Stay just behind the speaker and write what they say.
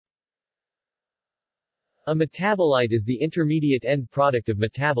A metabolite is the intermediate end product of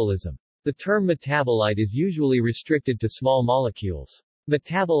metabolism. The term metabolite is usually restricted to small molecules.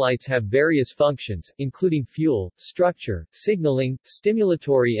 Metabolites have various functions, including fuel, structure, signaling,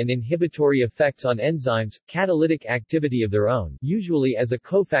 stimulatory and inhibitory effects on enzymes, catalytic activity of their own, usually as a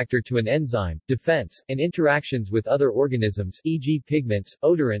cofactor to an enzyme, defense, and interactions with other organisms, e.g. pigments,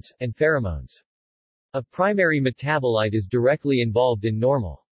 odorants, and pheromones. A primary metabolite is directly involved in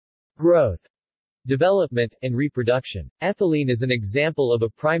normal growth, development, and reproduction. Ethylene is an example of a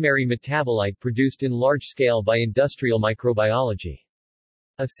primary metabolite produced in large scale by industrial microbiology.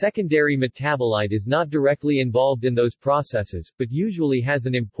 A secondary metabolite is not directly involved in those processes, but usually has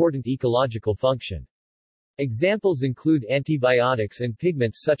an important ecological function. Examples include antibiotics and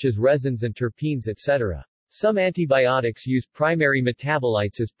pigments such as resins and terpenes, etc. Some antibiotics use primary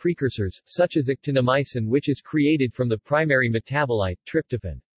metabolites as precursors, such as actinomycin, which is created from the primary metabolite,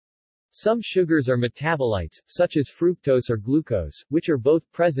 tryptophan. Some sugars are metabolites, such as fructose or glucose, which are both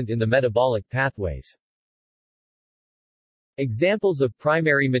present in the metabolic pathways. Examples of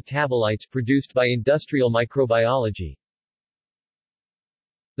primary metabolites produced by industrial microbiology.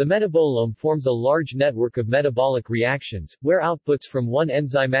 The metabolome forms a large network of metabolic reactions, where outputs from one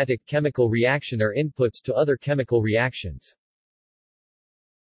enzymatic chemical reaction are inputs to other chemical reactions.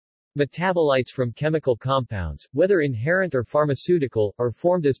 Metabolites from chemical compounds, whether inherent or pharmaceutical, are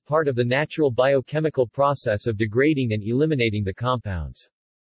formed as part of the natural biochemical process of degrading and eliminating the compounds.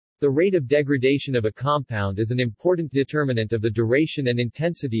 The rate of degradation of a compound is an important determinant of the duration and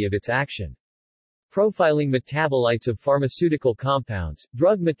intensity of its action. Profiling metabolites of pharmaceutical compounds,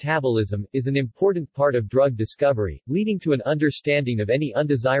 drug metabolism, is an important part of drug discovery, leading to an understanding of any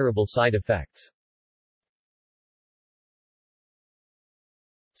undesirable side effects.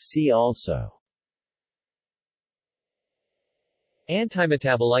 See also: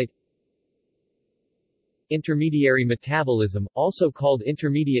 antimetabolite, intermediary metabolism, also called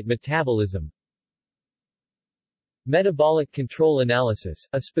intermediate metabolism, metabolic control analysis,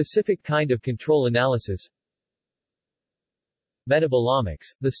 a specific kind of control analysis, metabolomics,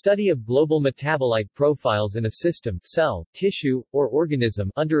 the study of global metabolite profiles in a system, cell, tissue, or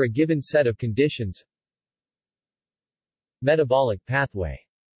organism under a given set of conditions, metabolic pathway.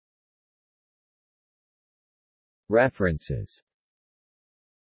 References.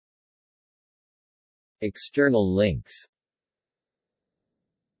 External links.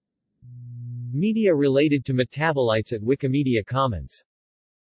 Media related to metabolites at Wikimedia Commons.